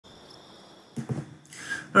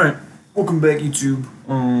Alright, welcome back YouTube.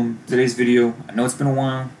 Today's video, I know it's been a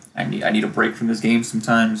while. I need a break from this game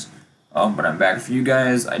sometimes. But I'm back for you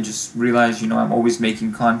guys. I just realized, I'm always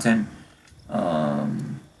making content.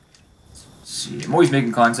 Let's see, I'm always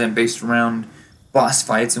making content based around boss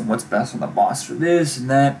fights and what's best on the boss for this and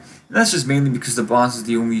that. And that's just mainly because the boss is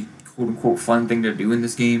the only quote-unquote fun thing to do in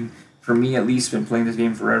this game. For me, at least, been playing this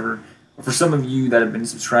game forever. But for some of you that have been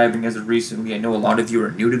subscribing as of recently, I know a lot of you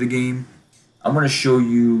are new to the game. I'm going to show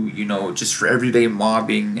you, just for everyday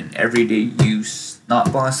mobbing and everyday use,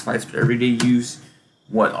 not boss fights, but everyday use,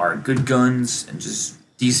 what are good guns and just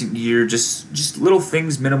decent gear, just little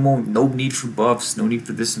things, minimal, no need for buffs, no need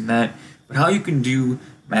for this and that, but how you can do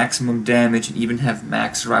maximum damage and even have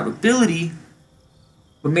max survivability,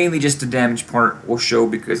 but mainly just the damage part will show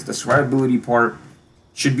because the survivability part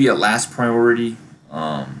should be a last priority,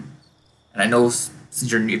 and I know if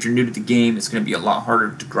you're new to the game, it's going to be a lot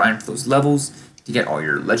harder to grind for those levels, to get all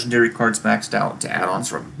your legendary cards maxed out, to add on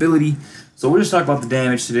survivability. So we'll just talk about the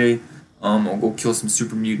damage today. I'll go kill some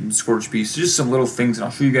super mutant Scorch Beasts, just some little things, and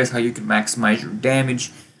I'll show you guys how you can maximize your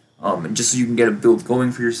damage, and just so you can get a build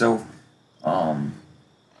going for yourself. Let's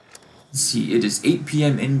see, it is 8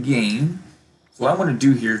 p.m. in game. So what I want to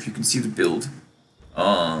do here, if you can see the build,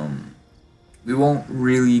 we won't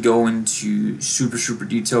really go into super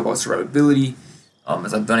detail about survivability,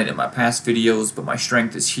 as I've done it in my past videos, but my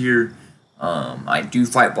strength is here. I do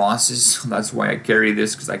fight bosses, so that's why I carry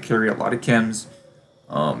this, because I carry a lot of chems.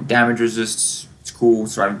 Damage resists, it's cool.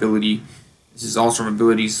 Survivability, this is all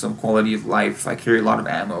survivability, some quality of life. I carry a lot of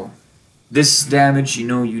ammo. This damage, you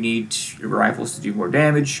need your rifles to do more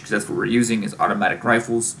damage, because that's what we're using, is automatic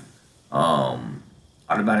rifles.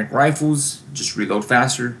 Automatic rifles just reload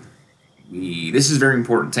faster. This is very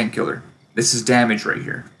important, tank killer. This is damage right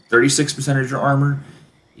here. 36% of your armor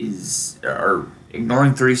or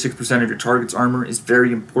ignoring 36% of your target's armor is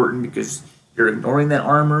very important, because you're ignoring that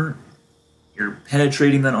armor, you're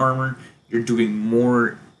penetrating that armor, you're doing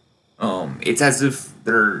more, it's as if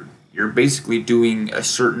you're basically doing a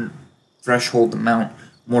certain threshold amount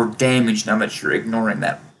more damage now that you're ignoring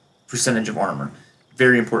that percentage of armor.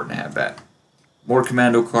 Very important to have that. More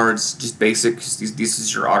commando cards, just basic, because this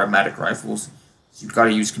is your automatic rifles, so you've got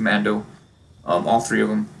to use commando, all three of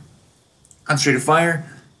them. Concentrated fire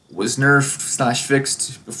was nerfed /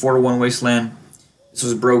 fixed before One Wasteland. This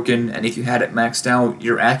was broken, and if you had it maxed out,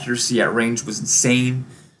 your accuracy at range was insane.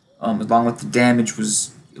 Along with the damage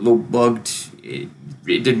was a little bugged. It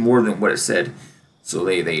did more than what it said. So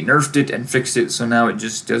they nerfed it and fixed it, so now it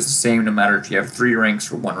just does the same no matter if you have 3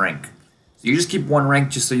 ranks or 1 rank. So you just keep 1 rank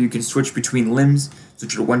just so you can switch between limbs. So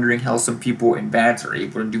if you're wondering how some people in bats are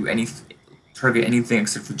able to do target anything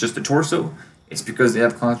except for just the torso, it's because they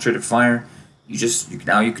have concentrated fire.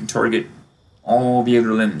 Now you can target all the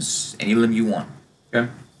other limbs, any limb you want. Okay.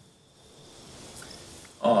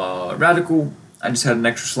 Radical, I just had an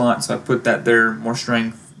extra slot, so I put that there. More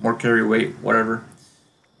strength, more carry weight, whatever.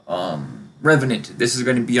 Revenant, this is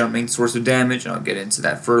going to be our main source of damage, and I'll get into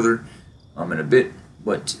that further in a bit.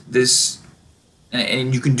 But this,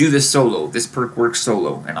 and you can do this solo. This perk works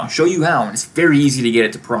solo, and I'll show you how. And it's very easy to get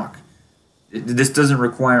it to proc. This doesn't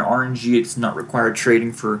require RNG. It's not required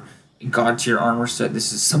trading for a god tier armor set.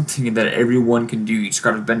 This is something that everyone can do. You just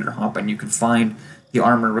got to vendor hop, and you can find the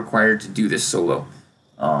armor required to do this solo.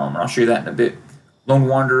 I'll show you that in a bit. Lone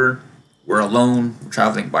Wanderer, we're alone, we're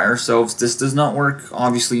traveling by ourselves. This does not work,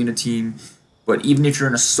 obviously, in a team, but even if you're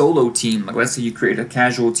in a solo team, like let's say you create a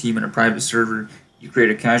casual team in a private server, you create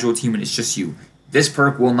a casual team and it's just you, this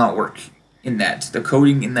perk will not work in that. The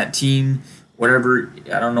coding in that team, whatever,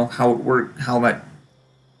 I don't know how that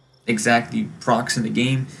exactly procs in the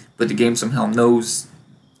game, but the game somehow knows,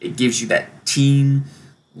 it gives you that team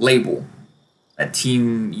label, that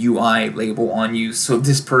team UI label on you. So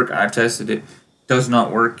this perk, I've tested it, does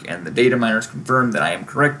not work, and the data miners confirmed that I am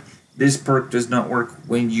correct. This perk does not work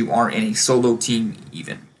when you are in a solo team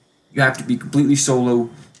even. You have to be completely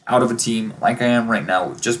solo, out of a team, like I am right now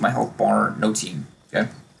with just my health bar, no team,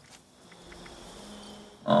 okay?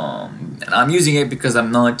 And I'm using it because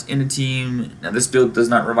I'm not in a team. Now this build does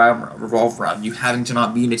not revolve around you having to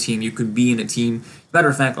not be in a team. You could be in a team. Matter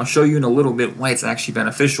of fact, I'll show you in a little bit why it's actually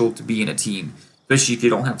beneficial to be in a team, especially if you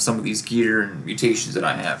don't have some of these gear and mutations that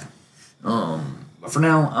I have. But for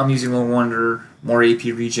now, I'm using Lone Wanderer, more AP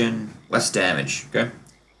regen, less damage, okay?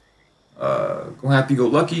 Go Happy, Go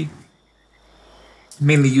Lucky.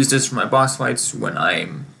 Mainly use this for my boss fights when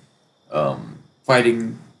I'm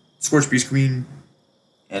fighting Scorch Beast Queen,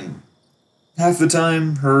 and half the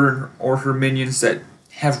time, her or her minions that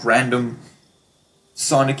have random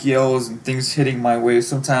sonic yells and things hitting my way.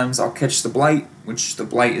 Sometimes I'll catch the Blight, which the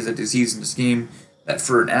Blight is a disease in this game. that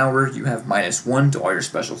for an hour you have -1 to all your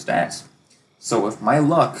special stats. So if my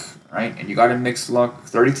luck, right, and you gotta mix luck,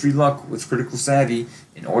 33 luck with critical savvy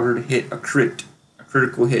in order to hit a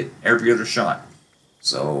critical hit every other shot.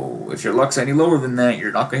 So if your luck's any lower than that,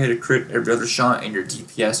 you're not gonna hit a crit every other shot, and your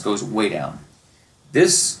DPS goes way down.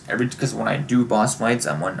 Because when I do boss fights,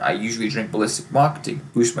 I usually drink Ballistic Bach to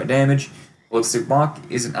boost my damage. Ballistic Bach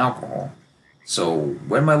is an alcohol. So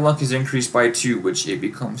when my luck is increased by 2, which it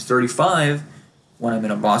becomes 35 when I'm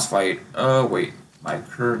in a boss fight. Wait, my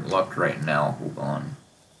current luck right now, hold on.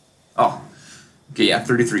 Oh, okay, yeah,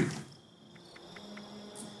 33.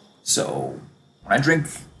 So when I drink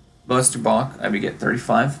Ballistic Bach, I would get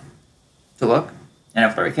 35 to luck. And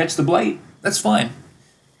after I catch the Blight, that's fine.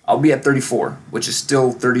 I'll be at 34, which is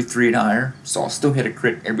still 33 and higher, so I'll still hit a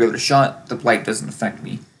crit every other shot. The Blight doesn't affect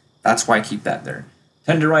me. That's why I keep that there.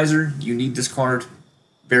 Tenderizer, you need this card.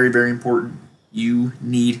 Very, very important. You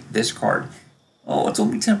need this card. Oh, it's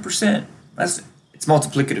only 10%. It's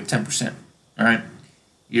multiplicative 10%. Alright?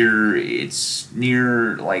 It's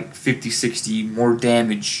near like 50, 60 more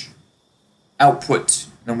damage output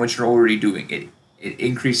than what you're already doing. It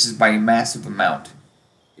increases by a massive amount.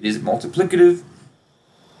 It is multiplicative.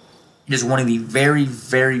 It is one of the very,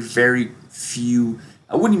 very, very few,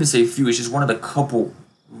 I wouldn't even say few, it's just one of the couple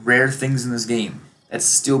rare things in this game that's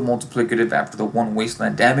still multiplicative after the one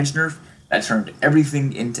Wasteland damage nerf that turned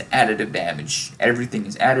everything into additive damage. Everything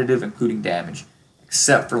is additive, including damage,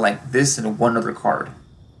 except for like this and one other card.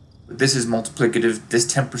 But this is multiplicative, this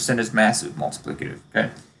 10% is massive multiplicative,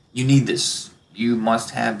 okay? You need this. You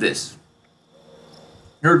must have this.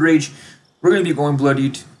 Nerd Rage, we're going to be going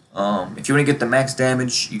Bloodied. If you want to get the max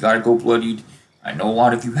damage, you gotta go Bloodied. I know a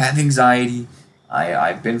lot of you have anxiety.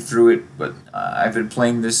 I've been through it, but I've been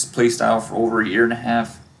playing this playstyle for over a year and a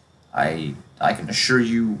half. I can assure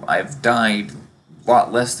you I've died a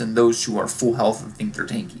lot less than those who are full health and think they're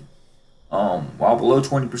tanky. While below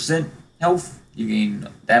 20% health, you gain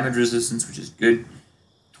damage resistance, which is good.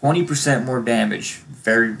 20% more damage,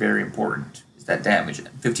 very, very important, is that damage.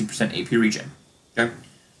 15% AP regen. Okay?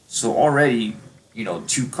 So already,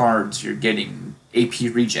 2 cards, you're getting AP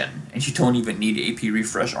regen, and you don't even need AP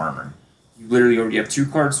refresh armor. You literally already have 2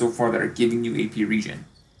 cards so far that are giving you AP regen.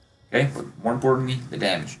 Okay, but more importantly, the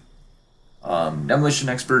damage. Demolition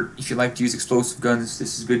Expert, if you like to use explosive guns,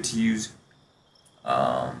 this is good to use.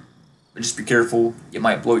 But just be careful, you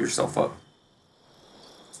might blow yourself up.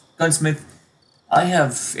 Gunsmith, I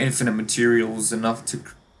have infinite materials enough to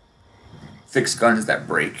fix guns that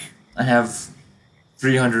break. I have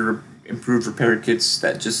 300 improved repair kits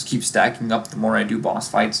that just keep stacking up the more I do boss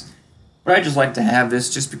fights. But I just like to have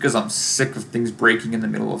this just because I'm sick of things breaking in the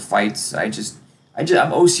middle of fights. I'm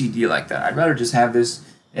OCD like that. I'd rather just have this.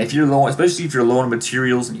 And if you're low, especially if you're low on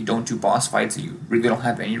materials and you don't do boss fights and you really don't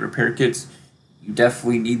have any repair kits, you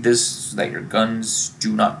definitely need this so that your guns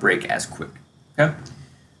do not break as quick. Okay?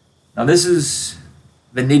 Now this is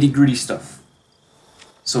the nitty-gritty stuff.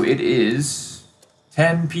 So it is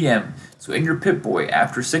 10 p.m. So in your Pip-Boy,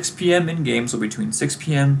 after 6 p.m. in game, so between 6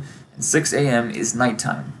 p.m. and 6 a.m. is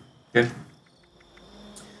nighttime. Okay?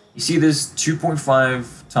 You see this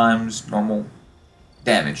 2.5 times normal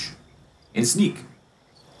damage in sneak.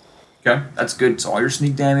 Okay? That's good. So all your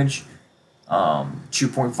sneak damage,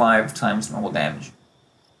 2.5 times normal damage.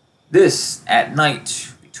 This, at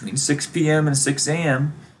night, between 6 p.m. and 6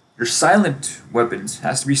 a.m., your silent weapons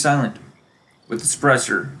has to be silent. With the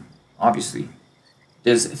suppressor, obviously.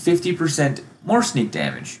 Does 50% more sneak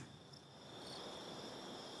damage.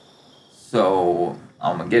 So,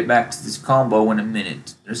 I'm going to get back to this combo in a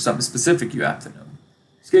minute. There's something specific you have to know.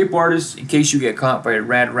 Escape Artist, in case you get caught by a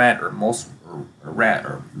rad rat or mole rat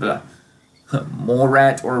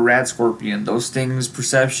or a rad scorpion, those things,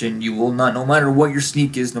 perception, you will not, no matter what your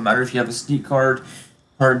sneak is, no matter if you have a sneak card,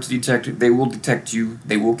 hard to detect, they will detect you,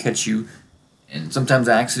 they will catch you, and sometimes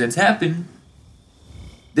accidents happen.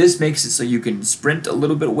 This makes it so you can sprint a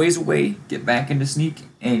little bit ways away, get back into sneak,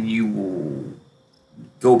 and you will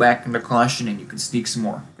go back into caution and you can sneak some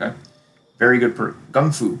more. Okay? Very good perk.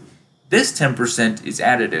 Gung Fu. This 10% is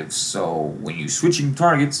additive, so when you're switching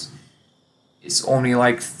targets, it's only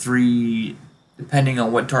like 3, depending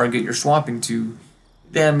on what target you're swapping to.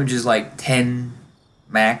 Damage is like 10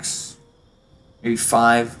 max, maybe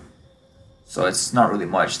 5. So it's not really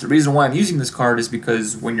much. The reason why I'm using this card is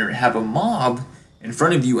because when you have a mob in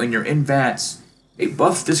front of you and you're in VATS, they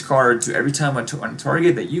buff this card to every time a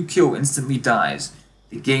target that you kill instantly dies.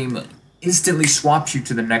 The game instantly swaps you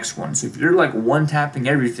to the next one. So if you're like one-tapping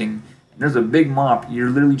everything and there's a big mob,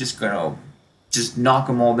 you're literally just gonna knock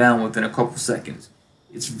them all down within a couple seconds.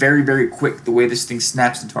 It's very, very quick the way this thing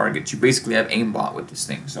snaps the target. You basically have aimbot with this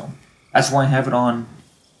thing. So That's why I have it on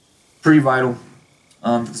pretty vital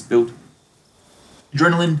for this build.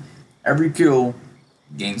 Adrenaline, every kill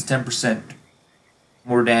gains 10%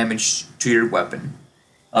 more damage to your weapon,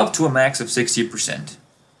 up to a max of 60%.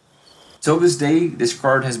 Till this day, this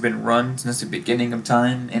card has been run since the beginning of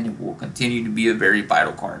time, and it will continue to be a very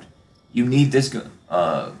vital card. You need this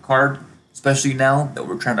card, especially now that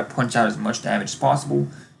we're trying to punch out as much damage as possible.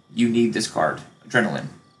 You need this card, Adrenaline.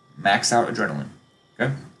 Max out Adrenaline.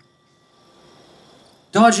 Okay.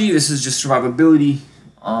 Dodgy, this is just survivability.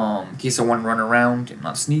 In case I want to run around and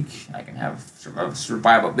not sneak, I can have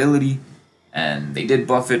survivability, and they did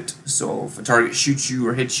buff it, so if a target shoots you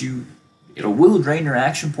or hits you, it will drain your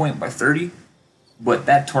action point by 30, but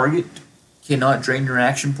that target cannot drain your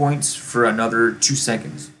action points for another 2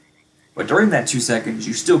 seconds. But during that 2 seconds,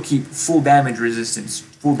 you still keep full damage resistance,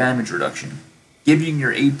 full damage reduction, giving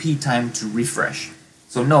your AP time to refresh.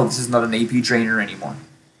 So no, this is not an AP drainer anymore.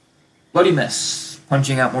 Bloody Mess,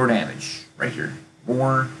 punching out more damage, right here.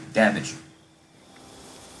 More damage.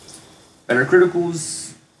 Better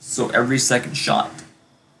criticals, so every second shot.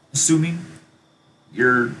 Assuming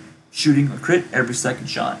you're shooting a crit every second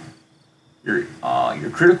shot. Your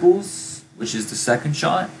criticals, which is the second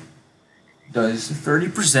shot, does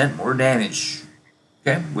 30% more damage.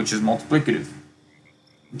 Okay? Which is multiplicative.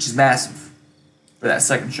 Which is massive for that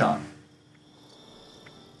second shot.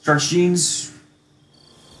 Starch Genes,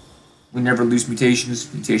 we never lose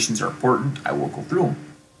mutations. Mutations are important. I will go through them.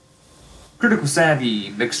 Critical Savvy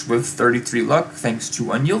mixed with 33 luck thanks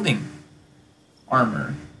to Unyielding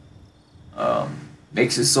Armor.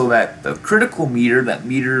 Makes it so that the critical meter, that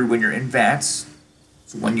meter when you're in VATS,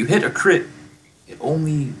 so when you hit a crit, it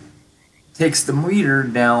only takes the meter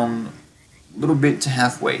down a little bit to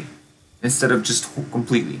halfway instead of just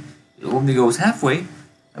completely. It only goes halfway,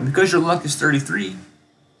 and because your luck is 33,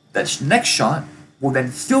 that next shot will then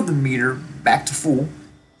fill the meter back to full,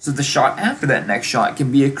 so the shot after that next shot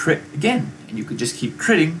can be a crit again, and you can just keep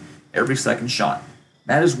critting every second shot.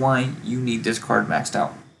 That is why you need this card maxed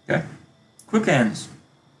out. Okay? Quick Hands.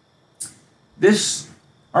 This,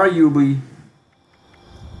 arguably,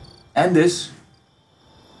 and this,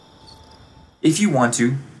 if you want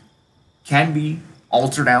to, can be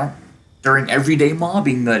altered out during everyday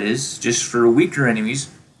mobbing, that is, just for weaker enemies.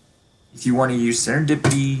 If you want to use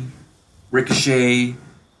Serendipity, Ricochet,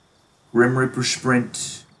 Grim Reaper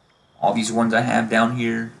Sprint, all these ones I have down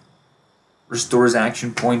here, restores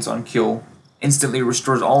action points on kill, instantly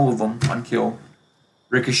restores all of them on kill.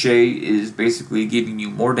 Ricochet is basically giving you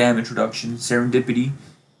more damage reduction. Serendipity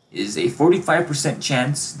is a 45%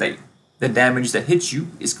 chance that the damage that hits you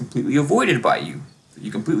is completely avoided by you. So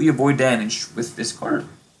you completely avoid damage with this card.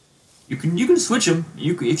 You can switch them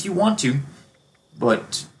if you want to,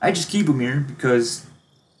 but I just keep them here because,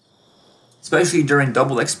 especially during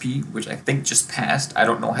double XP, which I think just passed. I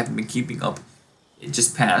don't know, I haven't been keeping up. It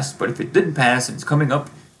just passed, but if it didn't pass and it's coming up,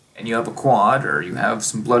 and you have a quad or you have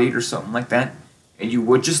some Blood Eat or something like that, and you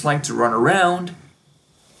would just like to run around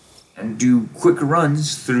and do quick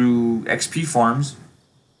runs through XP farms,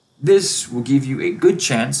 this will give you a good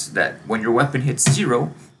chance that when your weapon hits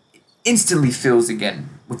 0, it instantly fills again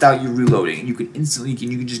without you reloading. You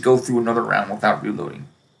can just go through another round without reloading.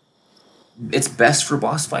 It's best for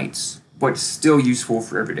boss fights, but still useful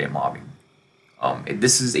for everyday mobbing.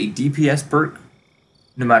 This is a DPS perk.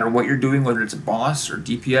 No matter what you're doing, whether it's a boss or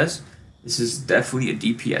DPS, this is definitely a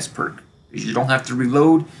DPS perk. Because you don't have to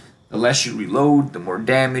reload. The less you reload, the more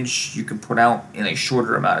damage you can put out in a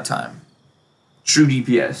shorter amount of time. True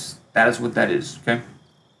DPS. That is what that is, okay?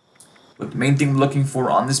 But the main thing we're looking for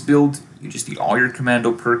on this build, you just need all your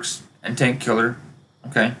commando perks and tank killer,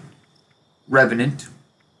 okay? Revenant.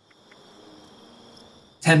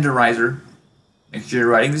 Tenderizer. Make sure you're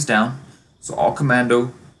writing this down. So all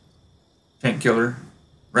commando, tank killer,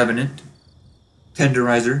 Revenant,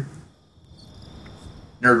 Tenderizer,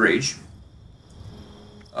 Nerd Rage,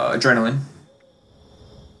 Adrenaline,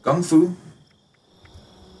 Gung Fu,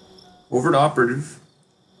 Covert Operative,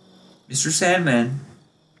 Mr. Sandman,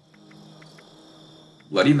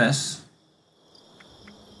 Bloody Mess,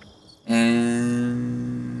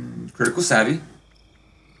 and Critical Savvy,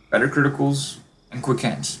 Better Criticals, and Quick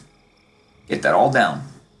Hands. Get that all down.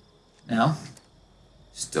 Now,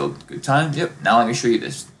 still good time. Yep, now let me show you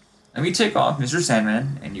this. Let me take off Mr.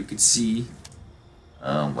 Sandman, and you can see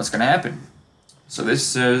what's going to happen. So this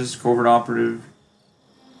says Covert Operative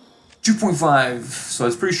 2.5, so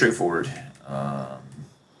it's pretty straightforward.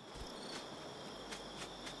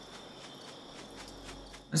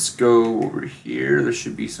 Let's go over here. There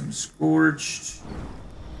should be some Scorched.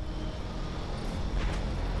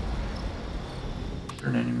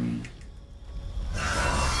 Turn enemy.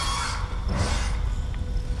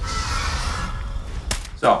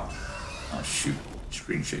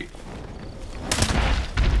 screen shake.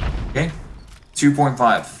 Okay,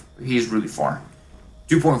 2.5. He's really far.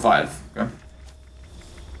 2.5. Okay.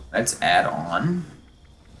 Let's add on.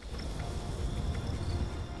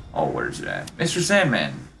 Oh, where's it at? Mr.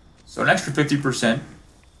 Sandman. So an extra 50%.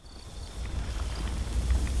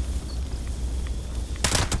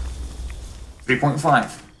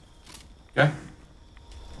 $3.5. Okay.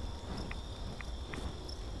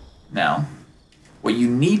 Now, what you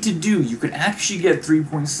need to do, you can actually get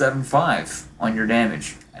 3.75 on your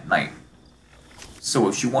damage at night. So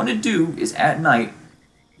what you want to do is at night,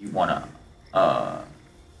 you want to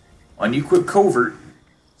unequip Covert,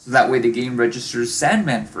 so that way the game registers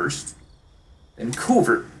Sandman first, then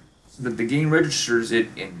Covert, so that the game registers it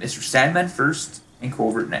in Mr. Sandman first and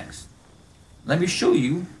Covert next. Let me show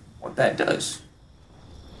you what that does.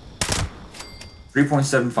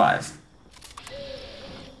 3.75.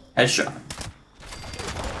 Headshot.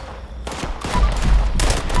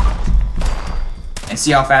 And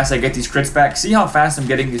see how fast I get these crits back? See how fast I'm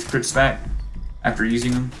getting these crits back after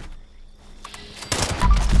using them?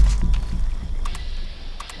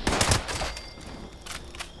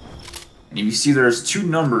 And if you see there's two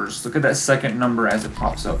numbers, look at that second number as it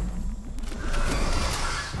pops up.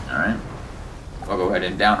 Alright. I'll go ahead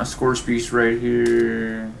and down a Scorch Beast right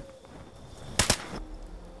here.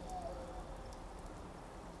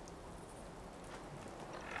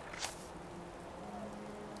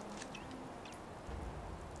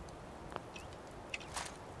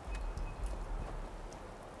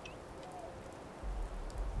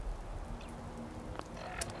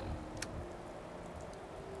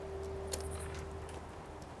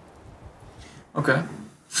 Okay,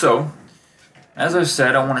 so, as I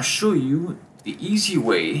said, I want to show you the easy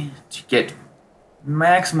way to get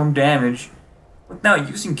maximum damage without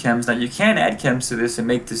using chems. Now, you can add chems to this and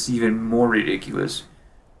make this even more ridiculous.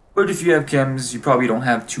 But if you have chems, you probably don't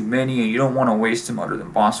have too many and you don't want to waste them other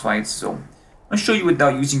than boss fights. So, I'll show you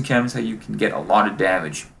without using chems how you can get a lot of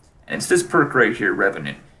damage. And it's this perk right here,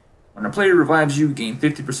 Revenant. When a player revives you, gain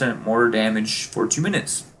 50% more damage for 2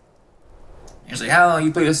 minutes. It's like, how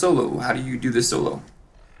you play a solo? How do you do this solo?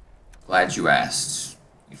 Glad you asked.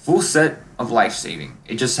 A full set of life saving.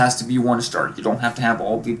 It just has to be 1 star. You don't have to have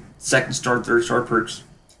all the 2nd star, 3rd star perks.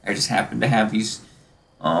 I just happen to have these,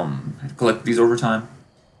 collect these over time.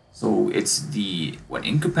 So it's the, when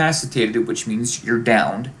incapacitated, which means you're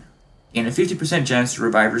downed, and a 50% chance to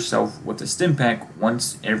revive yourself with a stim pack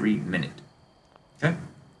once every minute. Okay?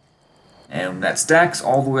 And that stacks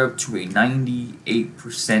all the way up to a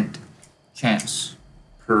 98% chance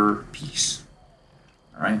per piece.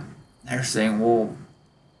 Alright? They're saying, well,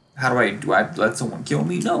 how do I let someone kill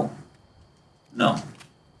me? No. No.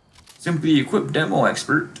 Simply equip Demo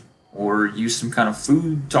Expert, or use some kind of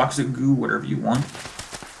food, toxic goo, whatever you want,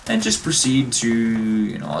 and just proceed to,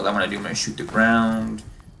 you know, all I'm going to do, I'm going to shoot the ground,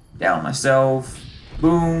 down myself,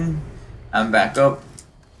 boom, I'm back up.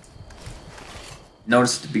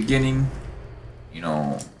 Notice at the beginning, you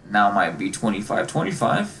know, now my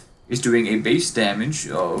B2525 is doing a base damage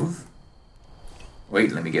of...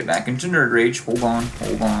 Wait, let me get back into Nerd Rage. Hold on,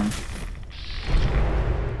 hold on.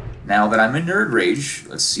 Now that I'm in Nerd Rage,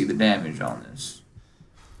 let's see the damage on this.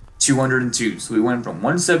 202. So we went from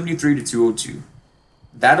 173 to 202.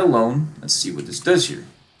 That alone, let's see what this does here.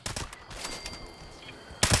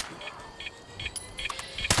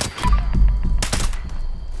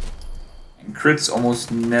 And crits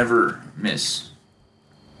almost never miss.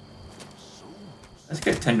 Let's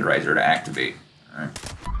get Tenderizer to activate. Alright.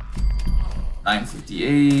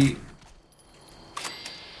 958.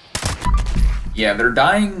 Yeah, they're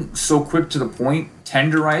dying so quick to the point,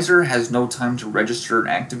 Tenderizer has no time to register and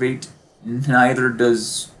activate. Neither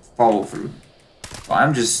does follow through. So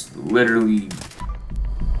I'm just literally...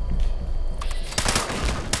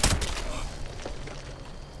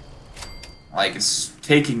 like, it's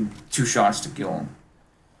taking 2 shots to kill him.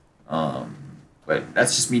 But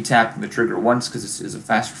that's just me tapping the trigger once because this is a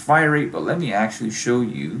faster fire rate. But let me actually show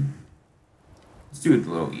you. Let's do a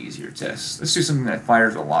little easier test. Let's do something that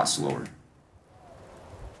fires a lot slower.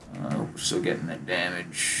 We're still getting that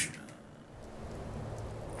damage.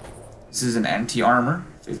 This is an anti-armor,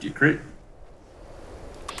 50 crit.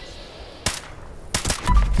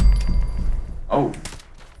 Oh.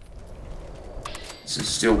 This is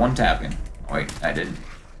still 1 tapping. Oh, wait, that didn't.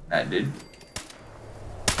 That did.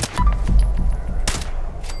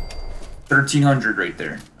 1300 right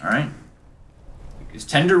there, alright? Because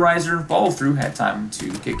Tenderizer and Follow Through had time to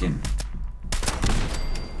kick in.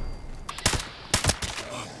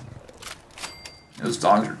 Those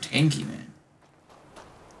dogs are tanky, man.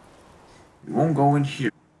 We won't go in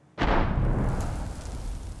here.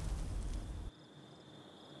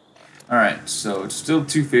 it's still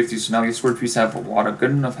 250, so now these Scorch Beasts have a lot of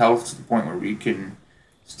good enough health to the point where we can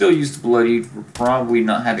still use the Bloodied. We're probably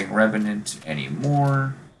not having Revenant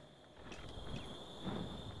anymore.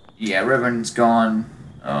 Yeah, Revenant's gone.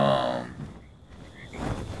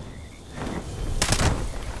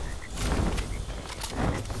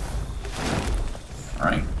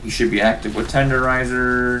 Alright, he should be active with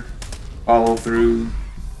Tenderizer, follow through,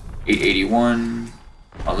 881,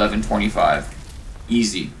 1125.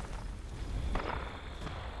 Easy.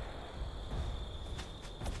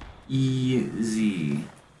 Easy.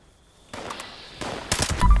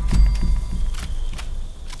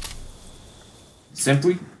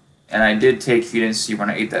 Simply, and I did take, if you didn't see when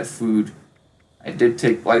I ate that food, I did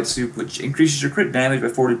take Blight Soup, which increases your crit damage by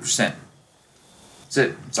 40%. That's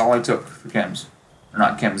it. That's all I took for chems. Or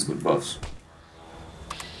not chems, but buffs.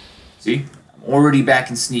 See? I'm already back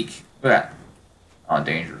in sneak. Look at that. Oh,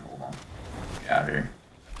 danger. Hold on. Get out of here.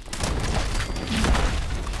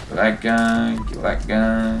 Kill that guy. Kill that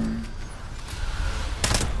guy.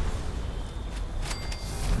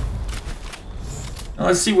 Now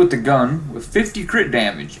let's see what the gun, with 50 crit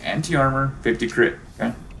damage, anti-armor, 50 crit,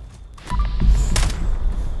 okay?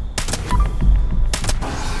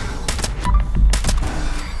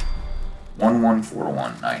 One, 1, 4,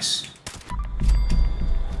 1, nice.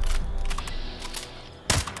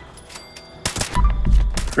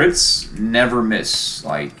 Crits never miss,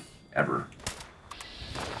 like, ever.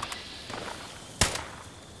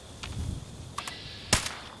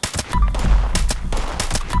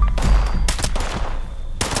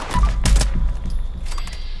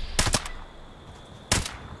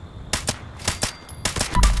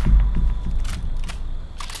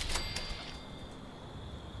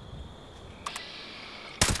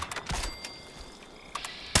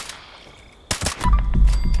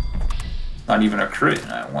 Not even a crit,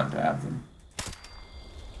 and I want to have them.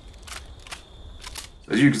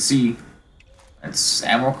 So as you can see, that's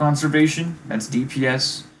ammo conservation, that's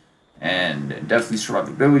DPS, and definitely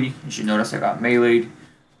survivability. You should notice I got meleeed,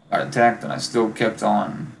 got attacked, and I still kept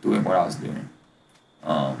on doing what I was doing.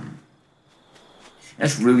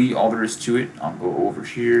 That's really all there is to it. I'll go over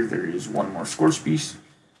here. There is one more Scorch Beast.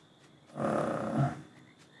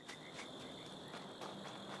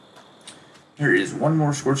 There is one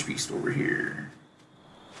more Scorch Beast over here.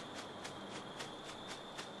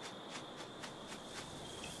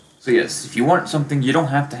 So yes, if you want something, you don't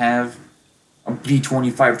have to have a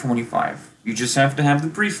D2525. You just have to have the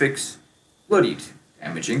prefix Bloodied.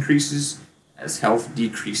 Damage increases as health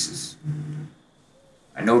decreases.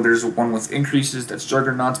 I know there's one with increases, that's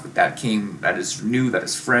Juggernauts, but that is new, that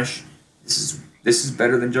is fresh. This is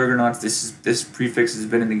better than Juggernauts. This prefix has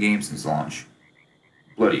been in the game since launch.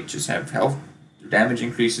 Bloodied, just have health. Damage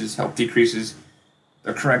increases, health decreases.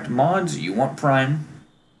 The correct mods, you want Prime,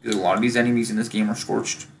 because a lot of these enemies in this game are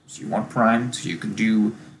Scorched. So you want Prime, so you can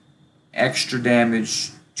do extra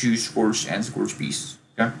damage to Scorched and Scorched Beasts.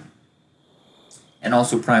 Okay? And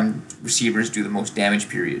also Prime receivers do the most damage,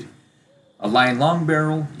 period. A Lion Long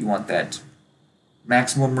Barrel, you want that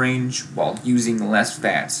maximum range while using less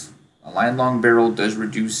VATS. A Lion Long Barrel does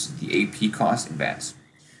reduce the AP cost in VATS.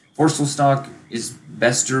 Forceful Stock is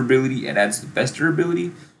best durability, and adds the best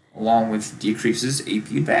durability, along with decreases AP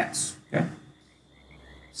and VATS. Okay?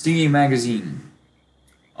 Stinging Magazine.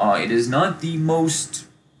 It is not the most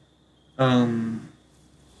AP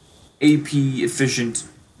efficient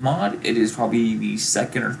mod. It is probably the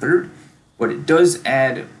second or third, but it does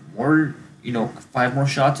add more, 5 more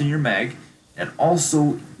shots in your mag, and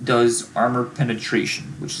also does armor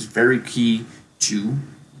penetration, which is very key to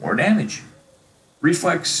more damage.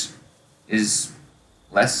 Reflex is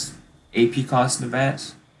less AP cost in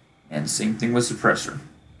VATS, and same thing with Suppressor.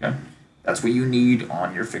 Okay? That's what you need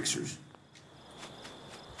on your fixers.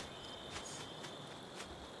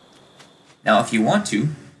 Now, if you want to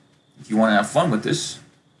have fun with this,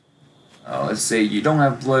 let's say you don't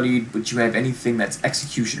have Bloodied, but you have anything that's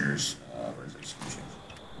Executioners. Where's Executioners?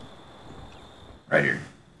 Right here.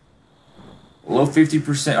 Below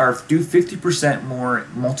 50%, or do 50% more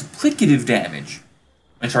multiplicative damage.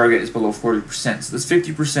 My target is below 40%. So this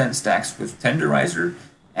 50% stacks with Tenderizer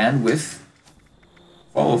and with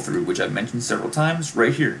Follow Through, which I've mentioned several times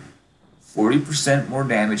right here. 40% more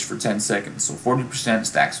damage for 10 seconds. So 40%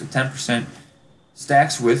 stacks with 10%,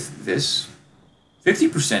 stacks with this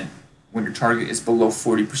 50% when your target is below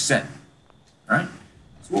 40%. Alright?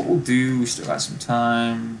 So what we'll do, we still got some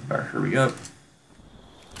time, better hurry up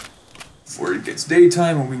before it gets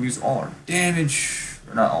daytime and we lose all our damage.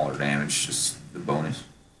 Or not all our damage, just the bonus.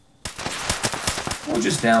 We'll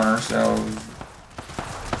just down ourselves.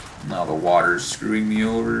 Now the water's screwing me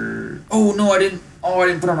over. Oh no, I didn't. Oh, I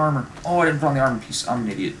didn't put on armor. Oh, I didn't put on the armor piece. I'm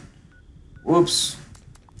an idiot. Whoops.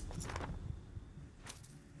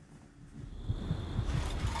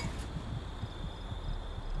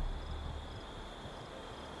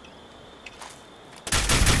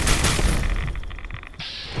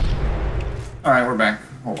 Alright, we're back.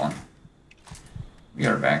 Hold on. We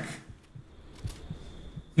are back.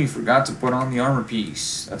 He forgot to put on the armor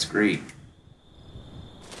piece. That's great.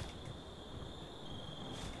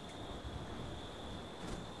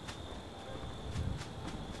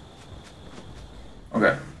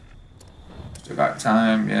 Okay. Still got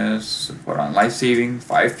time, yes. So put on life saving.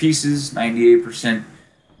 5 pieces, 98%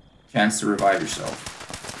 chance to revive yourself.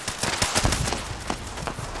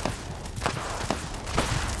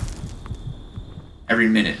 Every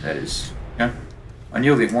minute, that is. Okay?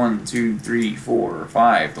 Unyielding. 1, 2, 3, 4,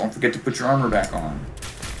 5. Don't forget to put your armor back on.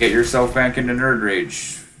 Get yourself back into Nerd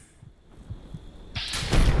Rage.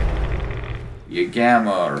 Be a Gamma,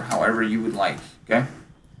 or however you would like. Okay?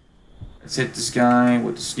 Let's hit this guy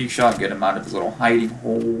with the sneak shot, get him out of his little hiding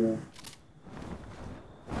hole.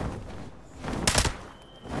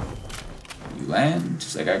 Can you land?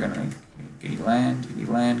 Just like I'm gonna. Can you land? Can you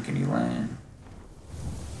land? Can you land?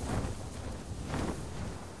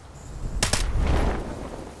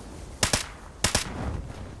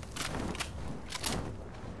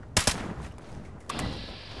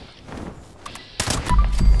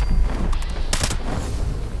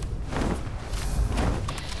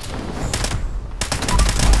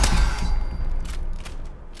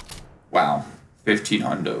 Wow, 15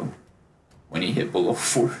 hundo when you hit below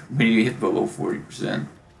 40%.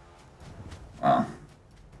 Wow,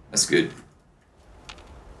 that's good.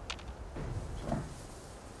 So,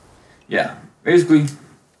 yeah, basically,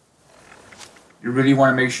 you really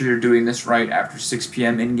want to make sure you're doing this right after 6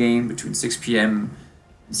 p.m. in game, between 6 p.m.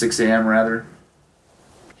 and 6 a.m. rather.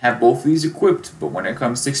 Have both of these equipped, but when it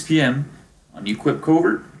comes 6 p.m. unequip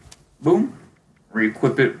covert, boom,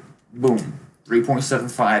 re-equip it, boom.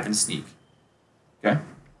 3.75 in sneak. Okay?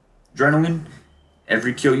 Adrenaline,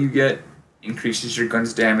 every kill you get increases your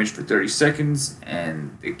gun's damage for 30 seconds,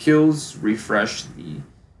 and the kills refresh the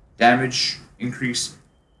damage increase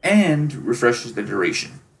and refreshes the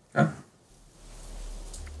duration. Okay?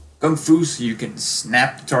 Kung Fu, so you can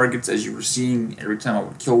snap the targets. As you were seeing, every time I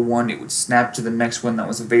would kill one, it would snap to the next one that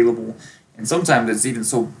was available. And sometimes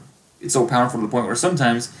it's so powerful to the point where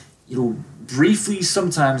sometimes it'll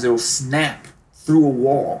sometimes it'll snap through a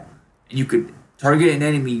wall, and you could target an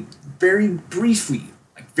enemy very briefly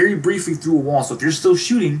through a wall. So if you're still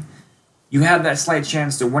shooting, you have that slight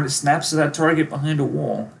chance that when it snaps to that target behind a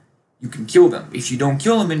wall, you can kill them. If you don't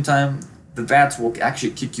kill them in time, the VATS will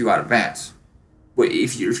actually kick you out of VATS. But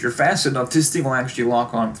if you're fast enough, this thing will actually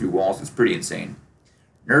lock on through walls. It's pretty insane.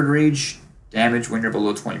 Nerd Rage, damage when you're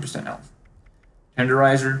below 20% health.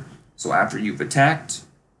 Tenderizer, so after you've attacked,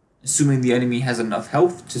 assuming the enemy has enough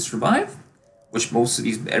health to survive, which most of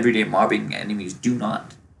these everyday mobbing enemies do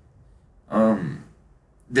not,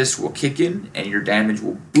 this will kick in and your damage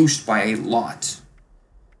will boost by a lot.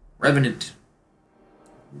 Revenant,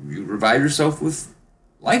 you revive yourself with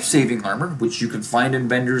life-saving armor, which you can find in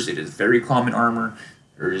vendors. It is very common armor.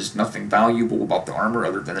 There is nothing valuable about the armor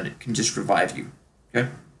other than that it can just revive you. Okay?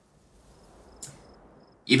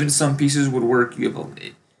 Even some pieces would work. You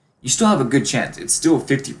still have a good chance. It's still a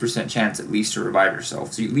 50% chance at least to revive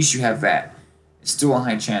yourself. So at least you have that. It's still a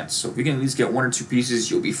high chance. So if you can at least get 1 or 2 pieces,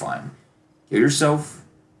 you'll be fine. Take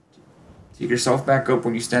yourself back up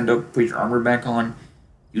when you stand up. Put your armor back on.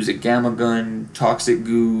 Use a gamma gun, toxic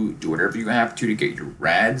goo. Do whatever you have to get your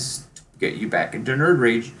rads to get you back into Nerd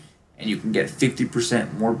Rage, and you can get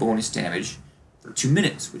 50% more bonus damage for 2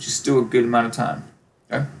 minutes, which is still a good amount of time.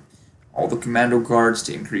 Okay. All the commando cards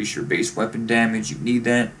to increase your base weapon damage. You need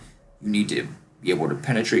that. You need to be able to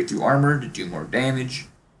penetrate through armor to do more damage.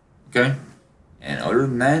 Okay? And other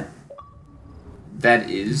than that, that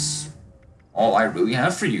is all I really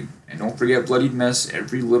have for you. And don't forget Bloodied Mess.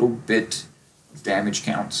 Every little bit of damage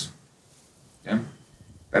counts. Okay?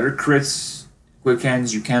 Better crits, quick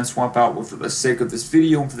hands you can swap out with for the sake of this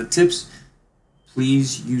video and for the tips.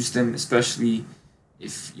 Please use them, especially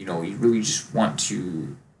if you really just want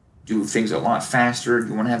to do things a lot faster.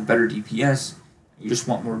 You want to have better DPS. You just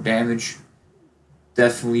want more damage.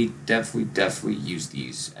 Definitely use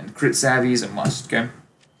these. And crit savvy is a must, okay?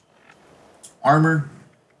 Armor.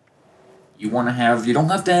 You don't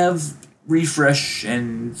have to have refresh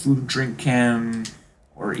and food and drink chem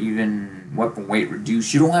or even weapon weight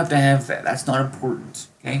reduce. You don't have to have that. That's not important,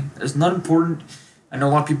 okay? That's not important. I know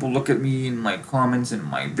a lot of people look at me in my comments and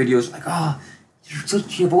my videos like,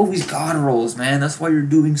 you have all these god rolls, man. That's why you're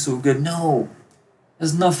doing so good. No.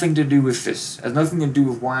 Has nothing to do with this. Has nothing to do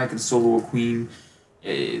with why I can solo a queen.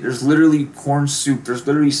 There's literally corn soup. There's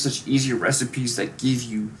literally such easy recipes that give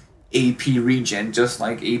you AP regen, just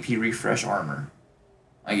like AP refresh armor.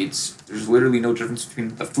 Like there's literally no difference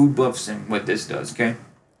between the food buffs and what this does. Okay,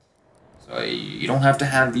 so you don't have to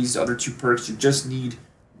have these other two perks. You just need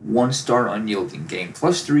 1-star unyielding. Getting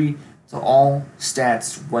 +3 to all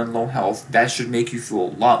stats when low health. That should make you feel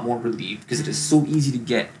a lot more relieved because it is so easy to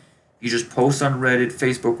get. You just post on Reddit,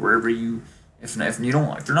 Facebook, wherever you. If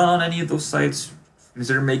you're not on any of those sites,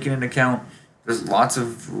 consider making an account. There's lots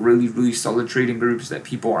of really solid trading groups that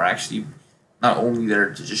people are actually not only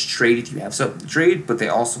there to just trade if you have something to trade, but they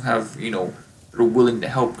also have, they're willing to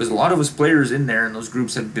help. Because a lot of us players in there in those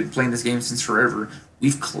groups have been playing this game since forever.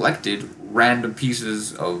 We've collected random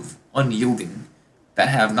pieces of unyielding that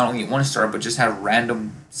have not only 1-star, but just have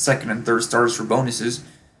random 2nd and 3rd stars for bonuses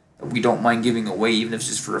that we don't mind giving away, even if it's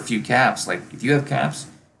just for a few caps. Like, if you have caps,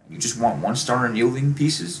 and you just want 1-star unyielding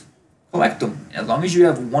pieces, collect them. As long as you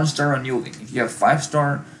have 1-star unyielding. If you have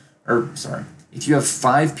 5-star, if you have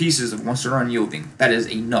 5 pieces of 1-star unyielding, that is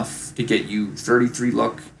enough to get you 33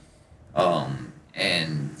 luck.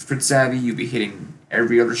 And crit savvy, you'll be hitting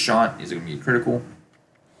every other shot is going to be critical.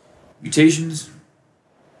 Mutations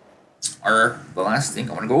are the last thing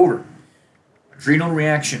I want to go over. Adrenal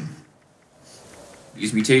reaction.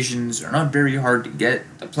 These mutations are not very hard to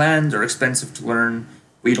get. The plans are expensive to learn.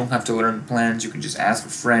 We don't have to learn the plans. You can just ask a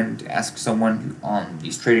friend, ask someone on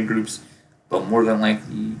these trading groups. But more than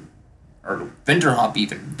likely, or vendor hop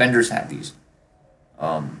even, vendors have these.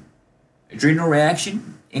 Adrenal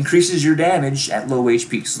reaction increases your damage at low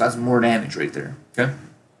HP, so that's more damage right there. Okay,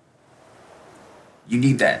 you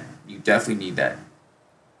need that. You definitely need that.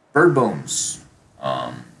 Bird bones.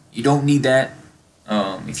 You don't need that.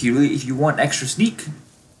 If you want extra sneak,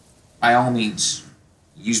 by all means,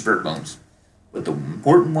 use bird bones. But the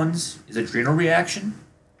important ones is adrenal reaction,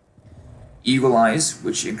 eagle eyes,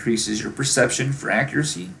 which increases your perception for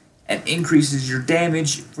accuracy, and increases your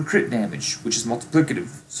damage for crit damage, which is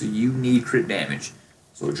multiplicative. So you need crit damage.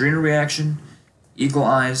 So adrenal reaction, eagle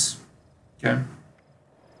eyes, okay.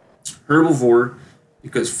 Herbivore,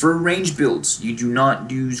 because for range builds, you do not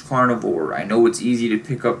use carnivore. I know it's easy to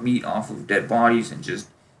pick up meat off of dead bodies and just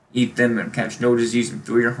eat them and catch no disease and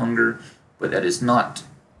feel your hunger, but that is not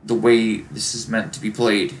the way this is meant to be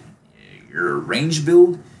played. Your range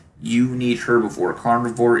build, you need herbivore.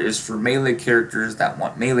 Carnivore is for melee characters that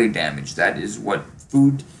want melee damage. That is what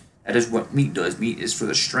meat does. Meat is for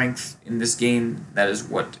the strength in this game. That is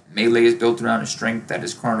what melee is built around, is strength. That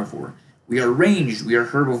is carnivore. We are ranged. We are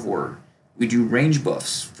herbivore. We do range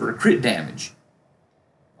buffs for crit damage.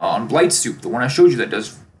 On Blight Soup, the one I showed you that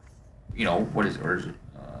does, what is it? Where is it?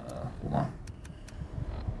 Hold on.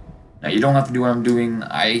 Now, you don't have to do what I'm doing.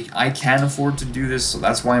 I can afford to do this, so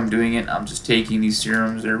that's why I'm doing it. I'm just taking these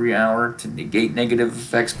serums every hour to negate negative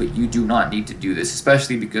effects, but you do not need to do this,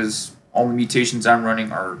 especially because all the mutations I'm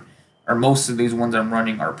running are most of these ones I'm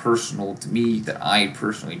running are personal to me that I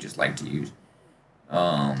personally just like to use.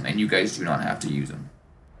 And you guys do not have to use them.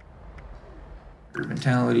 Herd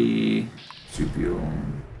mentality, Supio.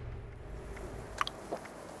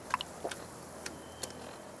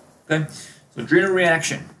 Okay, so adrenal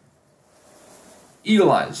reaction.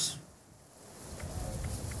 Eagle eyes.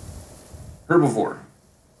 Herbivore.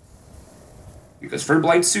 Because for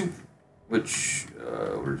Blight Soup, which,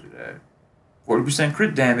 where's it at? 40%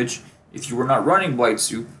 crit damage. If you were not running Blight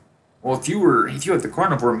Soup, well, if you had the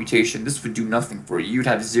carnivore mutation, this would do nothing for you. You'd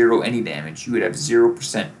have 0 any damage. You would have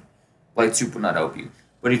 0%. Blight Soup would not help you.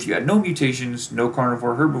 But if you had no mutations, no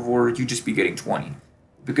carnivore, herbivore, you'd just be getting 20.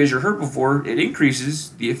 Because you're herbivore, it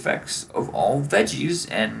increases the effects of all veggies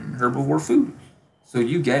and herbivore food. So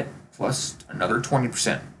you get plus another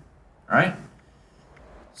 20%. Alright?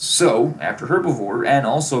 So, after herbivore, and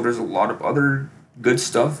also there's a lot of other good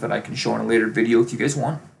stuff that I can show in a later video if you guys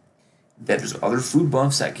want, that there's other food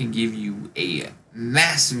buffs that can give you a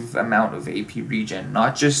massive amount of AP regen.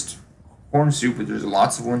 Not just corn soup, but there's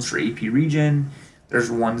lots of ones for AP regen. There's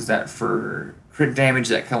ones that for crit damage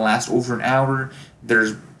that can last over an hour.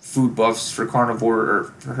 There's food buffs for carnivore or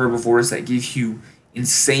for herbivores that give you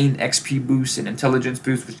insane XP boosts and intelligence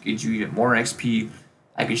boosts, which gives you even more XP.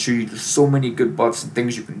 I can show you there's so many good buffs and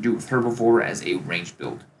things you can do with herbivore as a range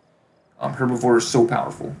build. Herbivore is so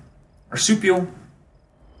powerful. Marsupial,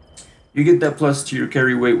 you get that plus to your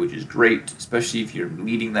carry weight, which is great, especially if you're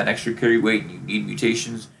needing that extra carry weight and you need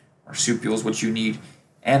mutations. Marsupial is what you need,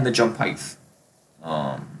 and the jump height.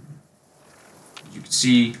 You can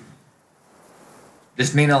see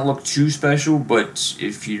this may not look too special, but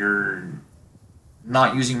if you're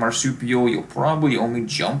not using Marsupial, you'll probably only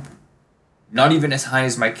jump Not even as high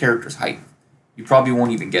as my character's height. You probably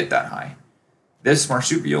won't even get that high. This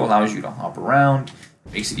Marsupial allows you to hop around,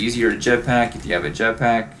 makes it easier to jetpack if you have a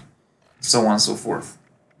jetpack, so on and so forth.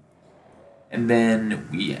 And then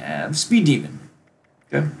we have Speed Demon.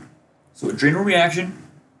 Okay? So Adrenal Reaction.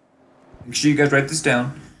 Make sure you guys write this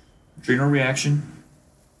down. Adrenal Reaction,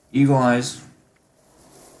 Eagle Eyes,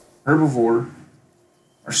 Herbivore,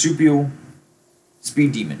 Marsupial,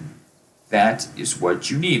 Speed Demon. That is what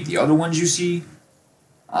you need. The other ones you see,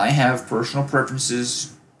 I have personal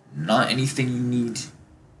preferences, not anything you need.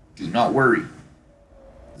 Do not worry.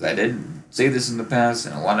 I didn't say this in the past,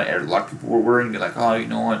 and a lot of people were worrying. They're like, oh, you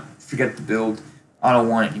know what? Forget the build. I don't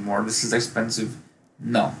want it anymore. This is expensive.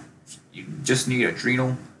 No. You just need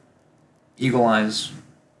Adrenal, Eagle Eyes,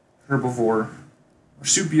 Herbivore,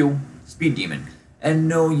 Marsupial, Speed Demon. And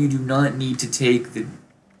no, you do not need to take the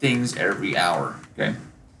things every hour, okay?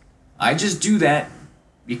 I just do that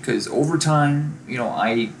because over time,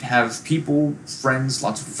 I have people, friends,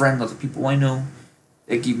 lots of people I know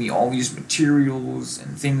that give me all these materials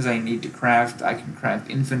and things I need to craft. I can craft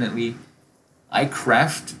infinitely. I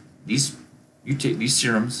craft these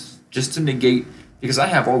serums just to negate, because I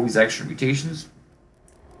have all these extra mutations.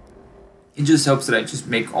 It just helps that I just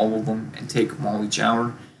make all of them and take them all each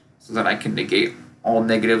hour so that I can negate all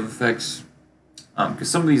negative effects. Because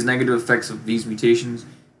some of these negative effects of these mutations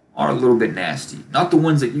are a little bit nasty. Not the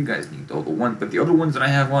ones that you guys need though, but the other ones that I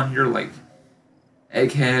have on here, like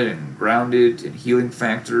Egghead and Grounded and Healing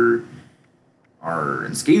Factor,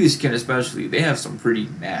 and Scaly Skin especially, they have some pretty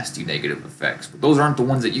nasty negative effects. But those aren't the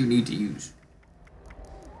ones that you need to use.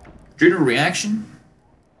 Adrenal Reaction,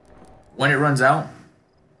 when it runs out,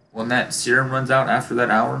 when that serum runs out after that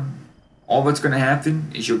hour, all that's going to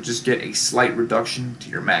happen is you'll just get a slight reduction to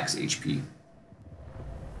your max HP.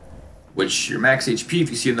 Which your max HP, if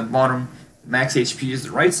you see in the bottom, the max HP is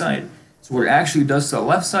the right side. So what it actually does to the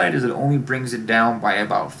left side is it only brings it down by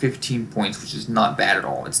about 15 points, which is not bad at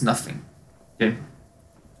all. It's nothing. Okay?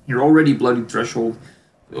 You're already bloodied threshold.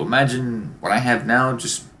 So imagine what I have now,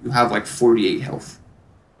 just you have like 48 health.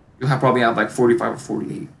 You'll probably have like 45 or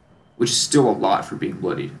 48, which is still a lot for being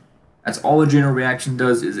bloodied. That's all Adrenal Reaction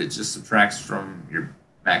does, is it just subtracts from your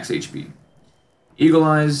max HP. Eagle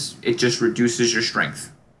Eyes, it just reduces your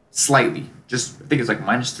strength. Slightly. I think it's like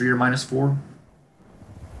 -3 or -4.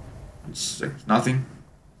 It's like nothing.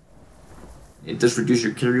 It does reduce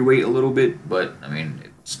your carry weight a little bit, but I mean,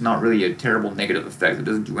 it's not really a terrible negative effect. It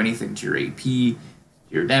doesn't do anything to your AP,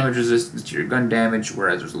 to your damage resistance, to your gun damage,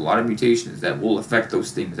 whereas there's a lot of mutations that will affect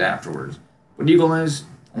those things afterwards. But Eagle Eyes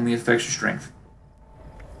only affects your strength.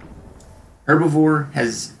 Herbivore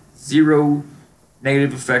has 0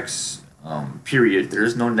 negative effects, period. There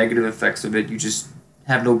is no negative effects of it. You just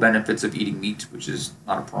have no benefits of eating meat, which is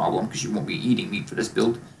not a problem because you won't be eating meat for this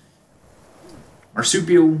build.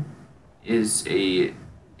 Marsupial is a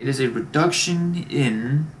reduction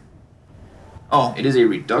in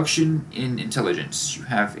intelligence. You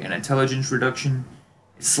have an intelligence reduction.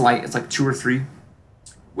 It's slight. It's like 2 or 3,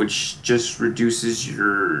 which just reduces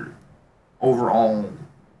your overall,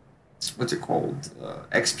 what's it called,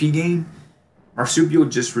 XP gain. Marsupial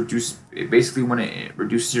just basically when it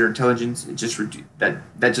reduces your intelligence, it just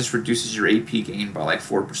that just reduces your AP gain by like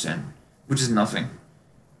 4%, which is nothing.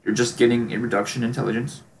 You're just getting a reduction in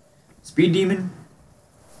intelligence. Speed Demon,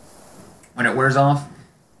 when it wears off,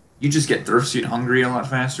 you just get thirsty and hungry a lot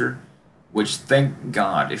faster, which, thank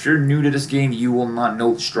God, if you're new to this game, you will not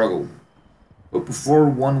know the struggle. But before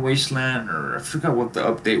One Wasteland, or I forgot what the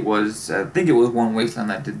update was, I think it was One Wasteland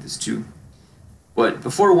that did this too. But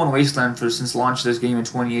before One Wasteland, since launch of this game in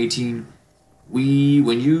 2018,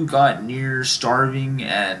 when you got near starving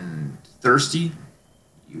and thirsty,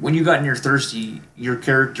 your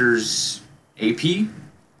character's AP,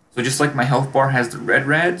 so just like my health bar has the red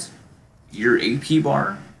rads, your AP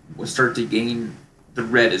bar would start to gain the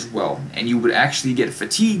red as well, and you would actually get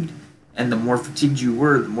fatigued. And the more fatigued you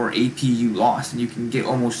were, the more AP you lost, and you can get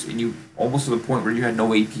almost to the point where you had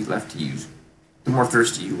no AP left to use. The more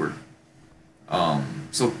thirsty you were.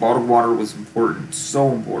 So bottled water was important,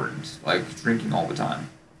 so important, like drinking all the time.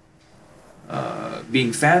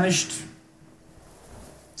 Being famished,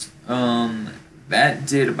 that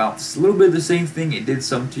did about a little bit of the same thing. It did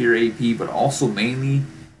some to your AP, but also mainly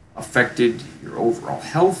affected your overall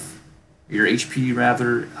health, your HP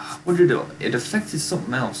rather. What did it affected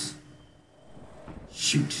something else?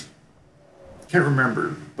 Shoot, can't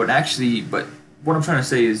remember. But what I'm trying to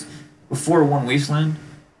say is, before One Wasteland,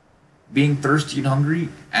 being thirsty and hungry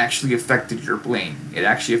actually affected your playing. It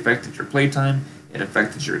actually affected your playtime. It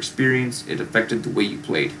affected your experience. It affected the way you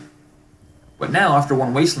played. But now, after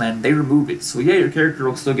one Wasteland, they removed it. So yeah, your character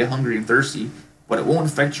will still get hungry and thirsty, but it won't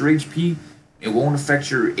affect your HP, it won't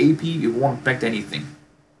affect your AP, it won't affect anything.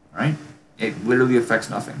 Right? It literally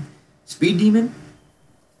affects nothing. Speed Demon,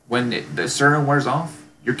 when the serum wears off,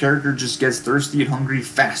 your character just gets thirsty and hungry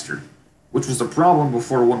faster, which was the problem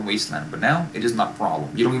before one Wasteland, but now it is not a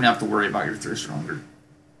problem. You don't even have to worry about your thirst or hunger.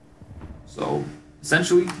 So,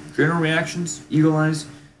 essentially, general reactions, Eagle Eyes,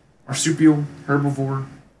 Marsupial, Herbivore,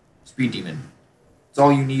 Speed Demon. That's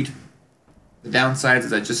all you need. The downsides,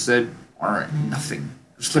 as I just said, are nothing.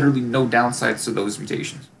 There's literally no downsides to those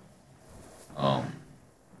mutations. And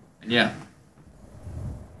yeah,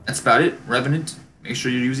 that's about it. Revenant, make sure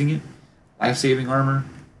you're using it. Life-saving armor.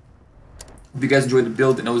 Hope you guys enjoyed the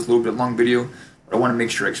build. I know it was a little bit long video, but I want to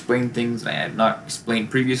make sure I explain things that I had not explained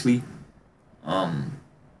previously.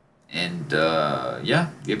 Yeah,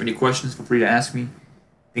 if you have any questions, feel free to ask me.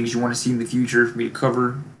 Things you want to see in the future for me to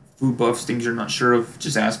cover, food buffs, things you're not sure of,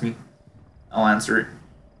 just ask me. I'll answer it.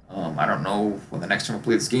 I don't know when the next time I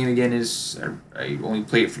play this game again is. I only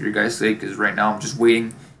play it for your guys' sake because right now I'm just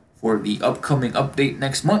waiting for the upcoming update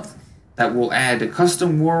next month that will add a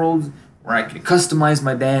custom world where I can customize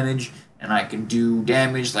my damage and I can do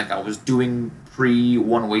damage like I was doing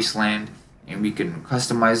pre-One Wasteland, and we can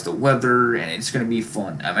customize the weather, and it's going to be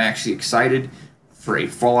fun. I'm actually excited for a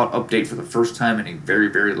Fallout update for the first time in a very,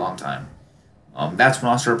 very long time. That's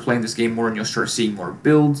when I'll start playing this game more, and you'll start seeing more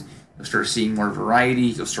builds, you'll start seeing more variety,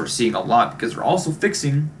 you'll start seeing a lot, because they're also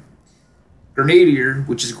fixing Grenadier,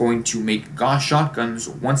 which is going to make Gauss shotguns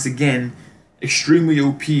once again extremely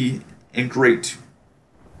OP and great.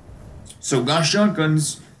 So Gauss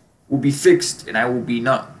shotguns will be fixed, and I will be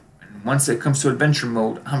not. And once it comes to adventure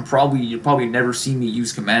mode, you'll probably never see me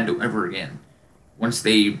use Commando ever again. Once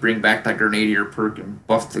they bring back that Grenadier perk and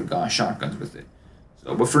buff the Gauss shotguns with it.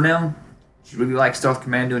 So, but for now, if you really like Stealth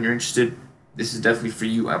Commando and you're interested, this is definitely for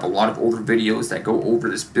you. I have a lot of older videos that go over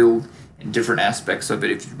this build and different aspects of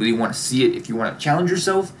it. If you really want to see it, if you want to challenge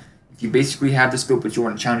yourself, if you basically have this build but you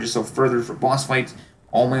want to challenge yourself further for boss fights,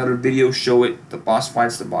 all my other videos show it. The boss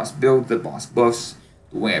fights, the boss build, the boss buffs,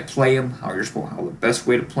 the way I play them, how the best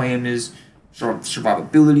way to play them is,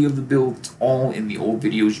 survivability of the build. It's all in the old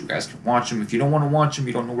videos. You guys can watch them. If you don't want to watch them,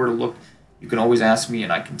 you don't know where to look, you can always ask me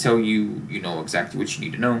and I can tell you, you know exactly what you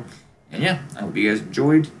need to know. And yeah, I hope you guys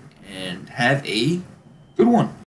enjoyed and have a good one.